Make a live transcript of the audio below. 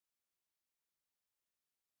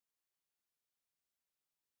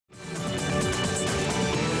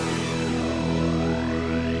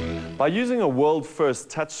By using a world-first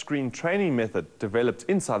touchscreen training method developed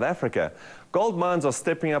in South Africa, gold mines are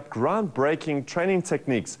stepping up groundbreaking training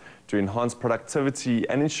techniques to enhance productivity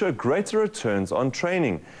and ensure greater returns on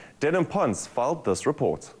training. Denim Pons filed this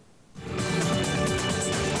report.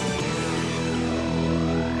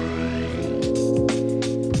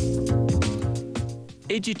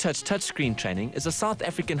 EduTouch touchscreen training is a South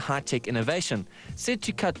African high-tech innovation set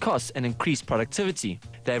to cut costs and increase productivity.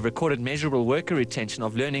 They have recorded measurable worker retention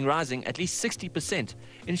of learning rising at least 60%,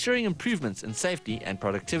 ensuring improvements in safety and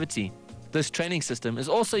productivity. This training system is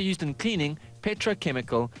also used in cleaning,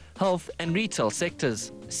 petrochemical, health and retail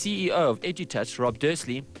sectors. CEO of EduTouch, Rob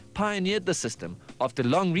Dursley, pioneered the system after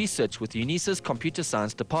long research with UNISA's computer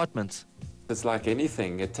science department. It's like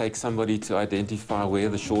anything. It takes somebody to identify where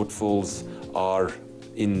the shortfalls are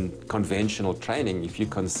in conventional training. If you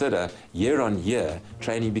consider year on year,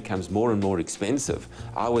 training becomes more and more expensive.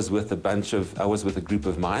 I was with a group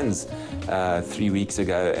of mines 3 weeks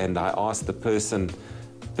ago, and I asked the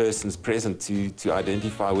persons present to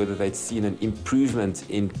identify whether they'd seen an improvement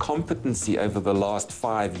in competency over the last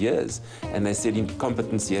 5 years, and they said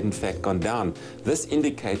competency had in fact gone down. This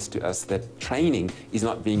indicates to us that training is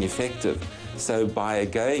not being effective. So by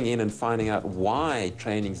going in and finding out why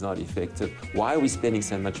training is not effective, why are we spending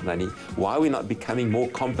so much money, why are we not becoming more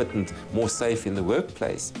competent, more safe in the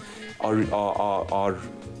workplace, are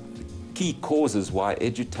key causes why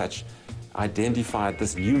EduTouch identified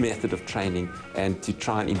this new method of training and to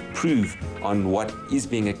try and improve on what is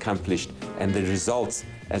being accomplished, and the results,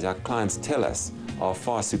 as our clients tell us, are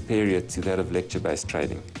far superior to that of lecture-based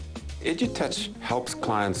training. EduTouch helps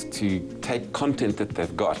clients to take content that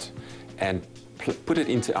they've got and put it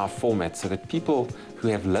into our format so that people who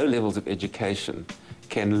have low levels of education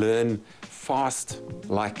can learn fast,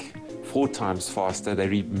 like 4 times faster. They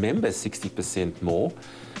remember 60% more.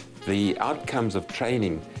 The outcomes of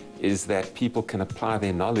training is that people can apply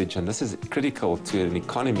their knowledge, and this is critical to an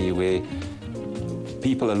economy where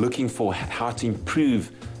people are looking for how to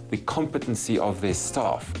improve the competency of their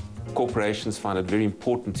staff. Corporations find it very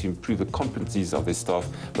important to improve the competencies of their staff,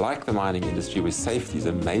 like the mining industry, where safety is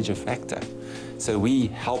a major factor. So we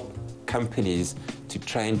help companies to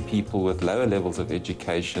train people with lower levels of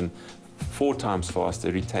education 4 times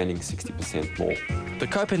faster, retaining 60% more. The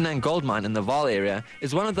Kopenang gold mine in the Vaal area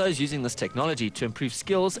is one of those using this technology to improve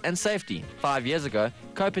skills and safety. 5 years ago,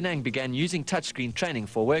 Kopenang began using touchscreen training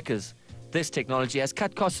for workers. This technology has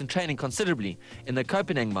cut costs and training considerably. In the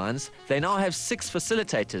Kopenang mines, they now have 6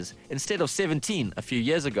 facilitators instead of 17 a few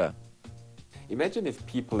years ago. Imagine if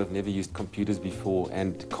people have never used computers before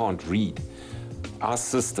and can't read. Our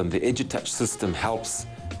system, the EduTouch system, helps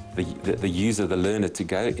the user, the learner, to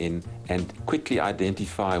go in and quickly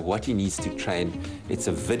identify what he needs to train. It's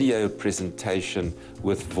a video presentation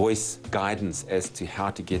with voice guidance as to how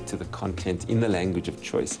to get to the content in the language of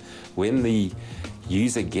choice. When the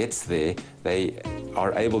user gets there, they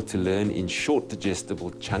are able to learn in short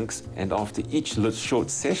digestible chunks, and after each short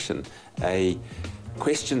session, a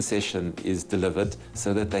question session is delivered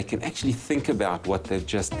so that they can actually think about what they've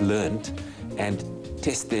just learned and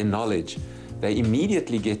test their knowledge. They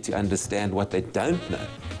immediately get to understand what they don't know,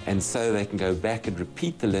 and so they can go back and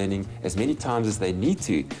repeat the learning as many times as they need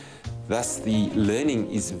to. Thus, the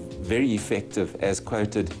learning is very effective, as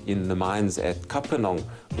quoted in the mines at Kopenang,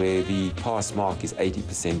 where the pass mark is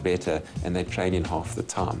 80% better and they train in half the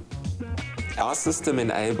time. Our system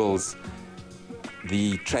enables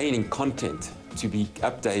the training content to be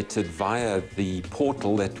updated via the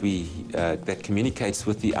portal that communicates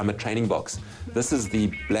with the AMA training box. This is the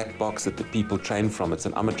black box that the people train from. It's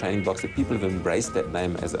an AMA training box. That people have embraced that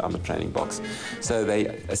name as an AMA training box. So they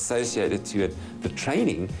associate it to it. The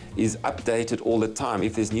training is updated all the time.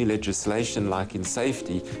 If there's new legislation, like in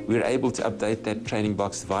safety, we're able to update that training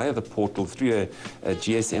box via the portal through a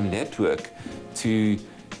GSM network to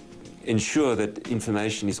ensure that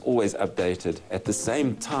information is always updated. At the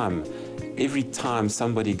same time, every time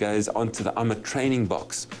somebody goes onto the AMA training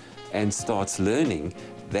box and starts learning,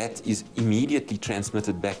 that is immediately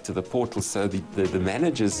transmitted back to the portal, so the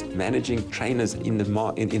managers managing trainers in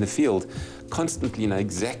the field constantly know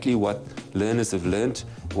exactly what learners have learned,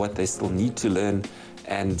 what they still need to learn,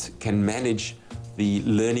 and can manage the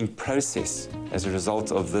learning process as a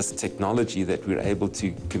result of this technology that we're able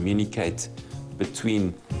to communicate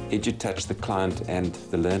between EduTouch, the client, and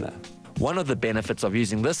the learner. One of the benefits of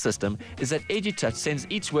using this system is that EduTouch sends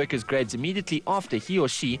each worker's grades immediately after he or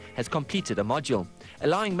she has completed a module,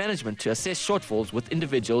 allowing management to assess shortfalls with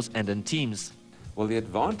individuals and in teams. Well, the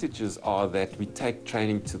advantages are that we take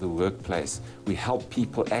training to the workplace. We help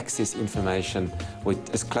people access information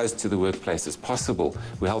as close to the workplace as possible.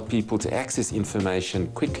 We help people to access information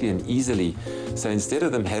quickly and easily. So instead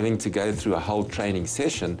of them having to go through a whole training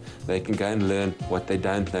session, they can go and learn what they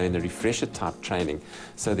don't know in a refresher type training.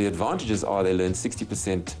 So the advantages are they learn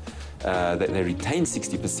 60%, that they retain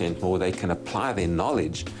 60% more, they can apply their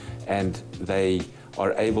knowledge, and they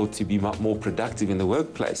are able to be more productive in the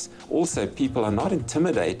workplace. Also, people are not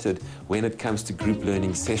intimidated when it comes to group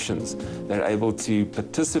learning sessions. They're able to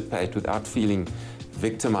participate without feeling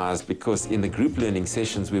victimized, because in the group learning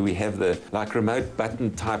sessions where we have the remote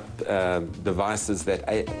button type devices that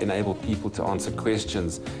enable people to answer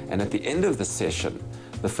questions, and at the end of the session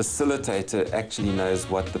the facilitator actually knows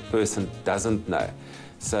what the person doesn't know.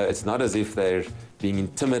 So it's not as if they're being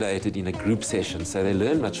intimidated in a group session. So they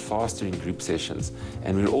learn much faster in group sessions.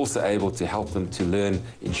 And we're also able to help them to learn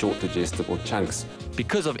in short digestible chunks.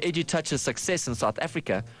 Because of EduTouch's success in South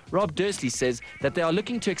Africa, Rob Dursley says that they are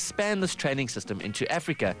looking to expand this training system into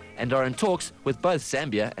Africa and are in talks with both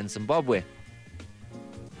Zambia and Zimbabwe.